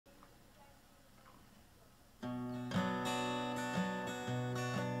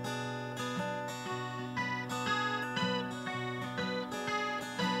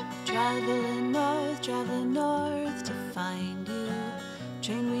traveling north to find you.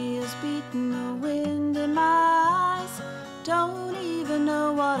 Train wheels beating the wind in my eyes. Don't even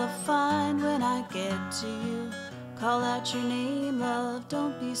know what I'll find when I get to you. Call out your name, love,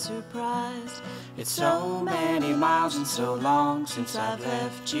 don't be surprised. It's so many miles and so long since I've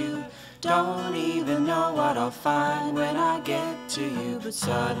left you. Don't even know what I'll find when I get to you. But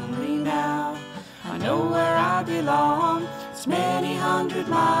suddenly now, I know where I belong. It's many hundred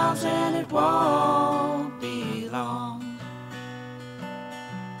miles and it won't be long.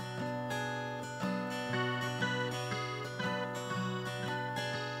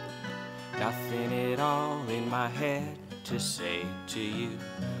 Nothing at all in my head to say to you,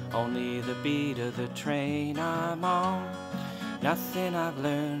 only the beat of the train I'm on. Nothing I've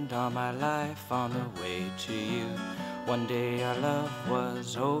learned all my life on the way to you. One day our love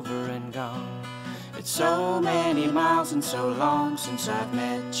was over and gone. It's so many miles and so long since I've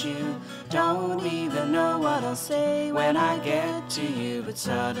met you. Don't even know what I'll say when I get to you. But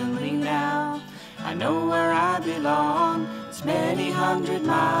suddenly now, I know where I belong. It's many hundred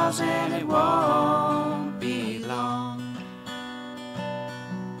miles and it won't be long.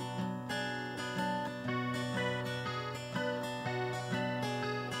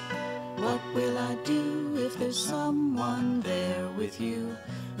 What will I do if there's someone there with you?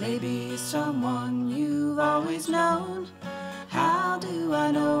 Maybe someone you've always known. How do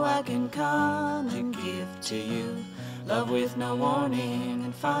I know I can come and give to you love with no warning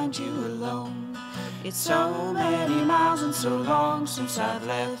and find you alone? It's so many miles and so long since I've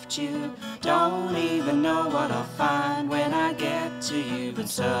left you. Don't even know what I'll find when I get to you. But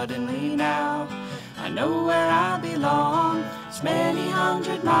suddenly now, I know where I belong. It's many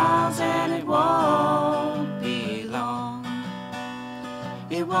hundred miles and it won't be long.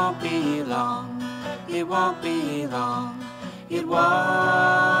 It won't be long. It won't be long. It won't